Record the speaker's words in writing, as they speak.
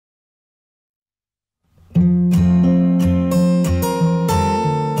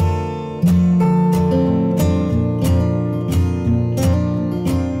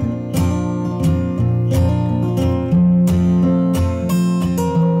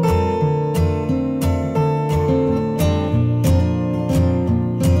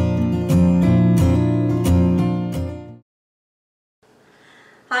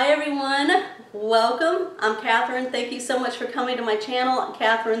Catherine. Thank you so much for coming to my channel,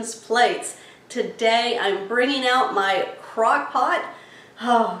 Catherine's Plates. Today I'm bringing out my Crockpot.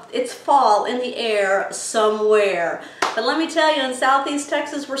 Oh, it's fall in the air somewhere. But let me tell you, in Southeast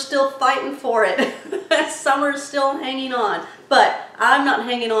Texas, we're still fighting for it. Summer's still hanging on. But I'm not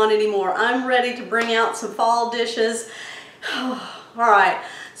hanging on anymore. I'm ready to bring out some fall dishes. All right,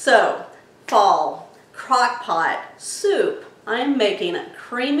 so fall Crockpot soup. I'm making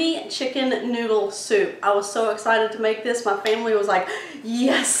creamy chicken noodle soup. I was so excited to make this. My family was like,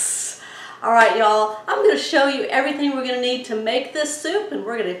 yes. All right, y'all, I'm going to show you everything we're going to need to make this soup, and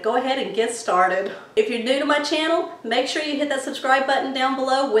we're going to go ahead and get started. If you're new to my channel, make sure you hit that subscribe button down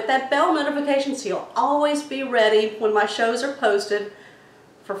below with that bell notification so you'll always be ready when my shows are posted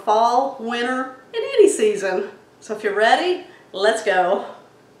for fall, winter, and any season. So if you're ready, let's go.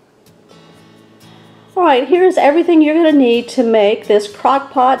 Alright, here's everything you're going to need to make this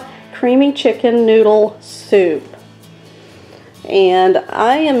Crockpot creamy chicken noodle soup. And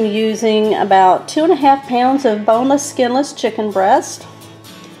I am using about 2.5 pounds of boneless, skinless chicken breast,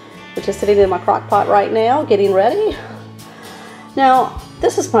 which is sitting in my Crockpot right now, getting ready. Now,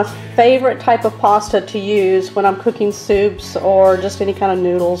 this is my favorite type of pasta to use when I'm cooking soups or just any kind of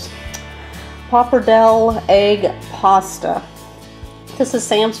noodles. Pappardelle egg pasta. This is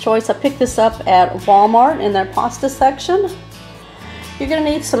Sam's Choice. I picked this up at Walmart in their pasta section. You're going to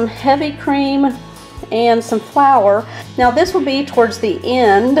need some heavy cream and some flour. Now this will be towards the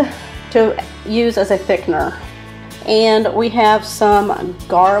end to use as a thickener. And we have some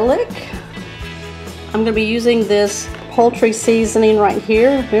garlic. I'm going to be using this poultry seasoning right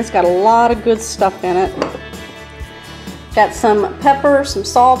here. It's got a lot of good stuff in it. Got some pepper, some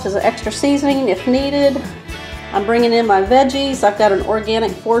salt as an extra seasoning if needed. I'm bringing in my veggies. I've got an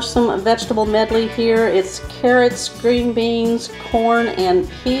organic foursome vegetable medley here. It's carrots, green beans, corn,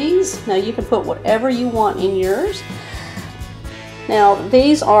 and peas. Now you can put whatever you want in yours. Now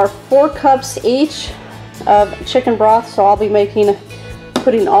these are 4 cups each of chicken broth, so I'll be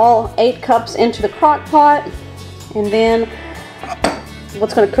putting all 8 cups into the crock pot. And then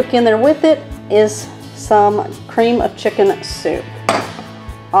what's going to cook in there with it is some cream of chicken soup.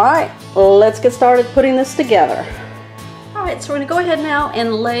 Alright, let's get started putting this together. Alright, so we're going to go ahead now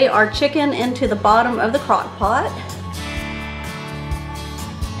and lay our chicken into the bottom of the crock pot.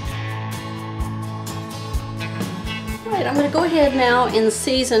 Alright, I'm going to go ahead now and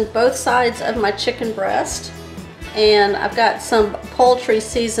season both sides of my chicken breast. And I've got some poultry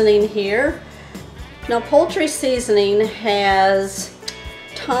seasoning here. Now poultry seasoning has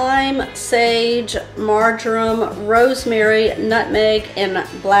thyme, sage, marjoram, rosemary, nutmeg, and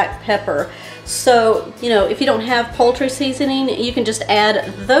black pepper. So, you know, if you don't have poultry seasoning, you can just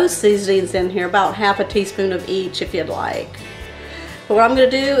add those seasonings in here, about half a teaspoon of each if you'd like. But what I'm going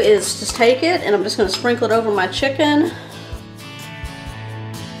to do is just take it and I'm just going to sprinkle it over my chicken.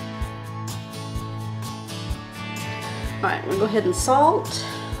 Alright, I'm going to go ahead and salt.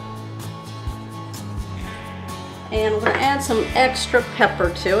 And we're going to add some extra pepper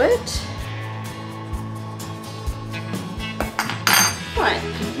to it. Alright,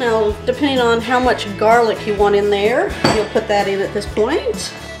 now depending on how much garlic you want in there, you'll put that in at this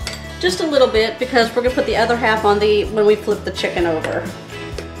point. Just a little bit, because we're going to put the other half on when we flip the chicken over.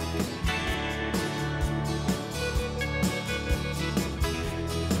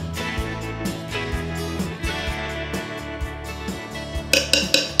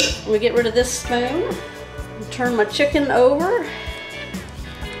 We get rid of this spoon. Turn my chicken over.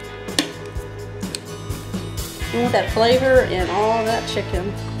 I want that flavor in all that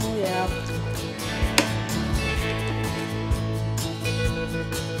chicken. Oh yeah.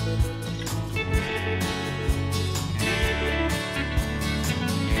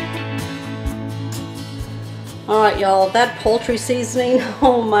 Alright y'all, that poultry seasoning,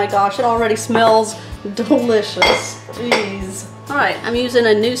 oh my gosh, it already smells delicious. Jeez. Alright, I'm using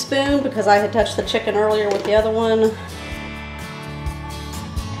a new spoon because I had touched the chicken earlier with the other one.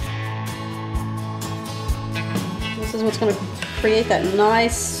 This is what's going to create that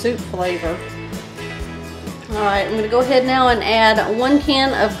nice soup flavor. Alright, I'm going to go ahead now and add 1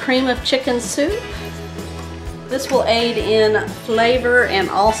 can of cream of chicken soup. This will aid in flavor and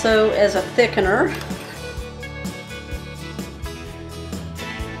also as a thickener.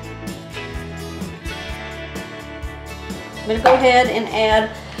 I'm going to go ahead and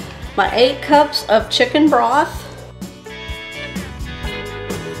add my 8 cups of chicken broth.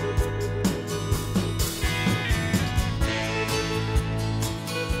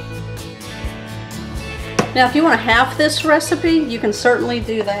 Now if you want to half this recipe, you can certainly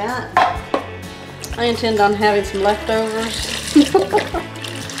do that. I intend on having some leftovers.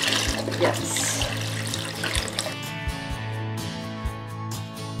 Yes.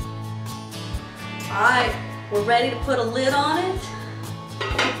 Alright, we're ready to put a lid on it.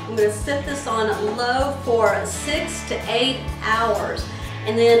 I'm going to set this on low for 6 to 8 hours.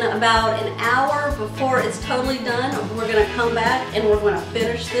 And then about an hour before it's totally done, we're going to come back and we're going to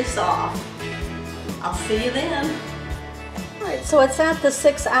finish this off. I'll see you then. Alright, so it's at the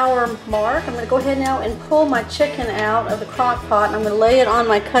 6-hour mark. I'm going to go ahead now and pull my chicken out of the crock pot, and I'm going to lay it on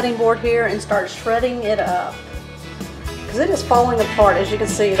my cutting board here and start shredding it up. Because it is falling apart, as you can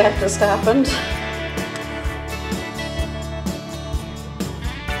see. That just happened.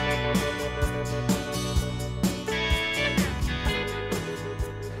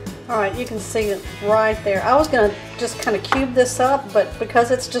 Alright, you can see it right there. I was going to just kind of cube this up, but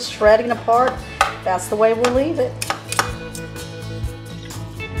because it's just shredding apart, that's the way we'll leave it.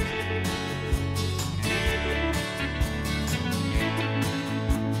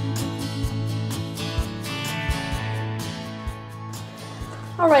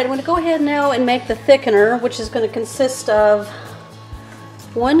 Alright, I'm going to go ahead now and make the thickener, which is going to consist of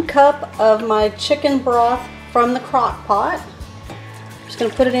 1 cup of my chicken broth from the crock pot. I'm just going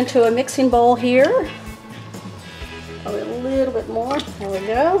to put it into a mixing bowl here. Probably a little bit more. There we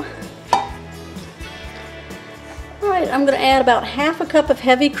go. Alright, I'm going to add about 1/2 cup of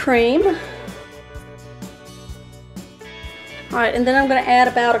heavy cream. Alright, and then I'm going to add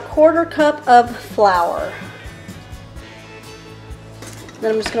about 1/4 cup of flour.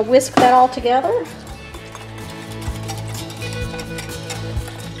 Then I'm just going to whisk that all together.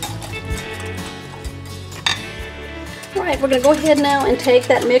 Alright, we're going to go ahead now and take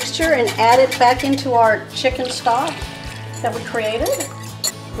that mixture and add it back into our chicken stock that we created.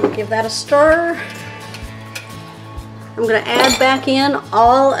 We'll give that a stir. I'm going to add back in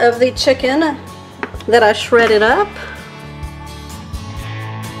all of the chicken that I shredded up.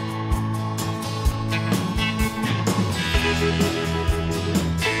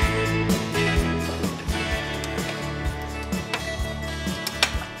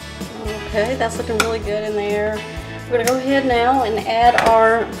 Okay, that's looking really good in there. We're going to go ahead now and add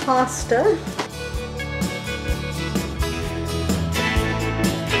our pasta.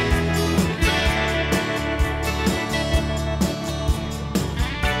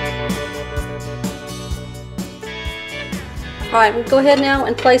 Alright, we'll go ahead now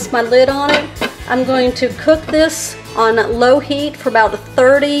and place my lid on it. I'm going to cook this on low heat for about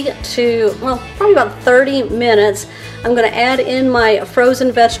 30 to, well, probably about 30 minutes. I'm going to add in my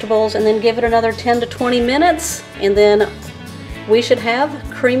frozen vegetables and then give it another 10 to 20 minutes, and then we should have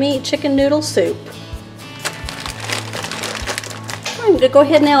creamy chicken noodle soup. I'm going to go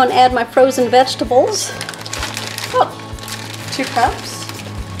ahead now and add my frozen vegetables. About 2 cups.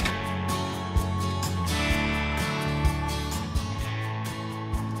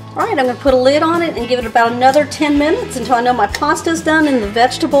 Alright, I'm going to put a lid on it and give it about another 10 minutes until I know my pasta's done and the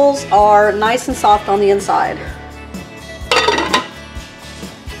vegetables are nice and soft on the inside.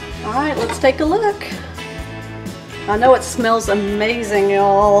 Alright, let's take a look. I know it smells amazing,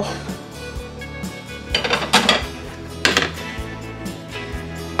 y'all.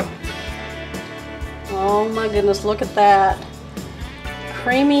 Oh my goodness, look at that.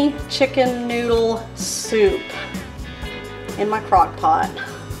 Creamy chicken noodle soup in my crock pot.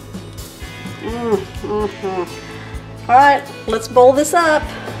 Alright, let's bowl this up.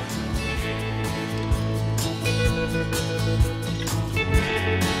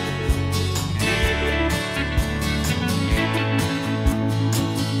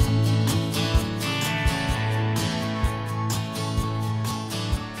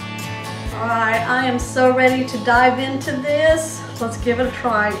 Alright, I am so ready to dive into this. Let's give it a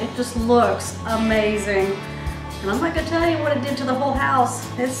try. It just looks amazing. And I'm not going to tell you what it did to the whole house.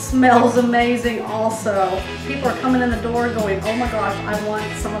 It smells amazing also. People are coming in the door going, oh my gosh, I want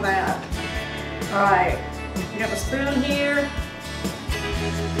some of that. Alright, I got my spoon here.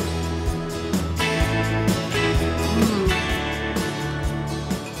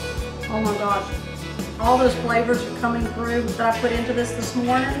 Oh my gosh. All those flavors are coming through that I put into this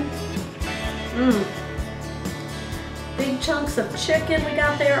morning. Big chunks of chicken we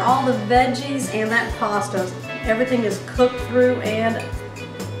got there, all the veggies, and that pasta. Everything is cooked through and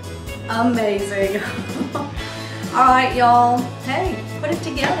amazing. Alright, y'all. Hey, put it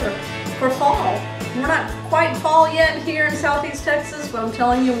together for fall. We're not quite fall yet here in Southeast Texas, but I'm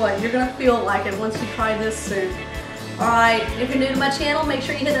telling you what, you're going to feel like it once you try this soup. Alright, if you're new to my channel, make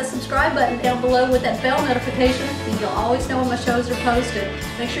sure you hit that subscribe button down below with that bell notification, and you'll always know when my shows are posted.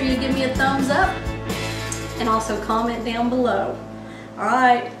 Make sure you give me a thumbs up and also comment down below.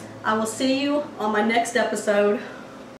 Alright, I will see you on my next episode.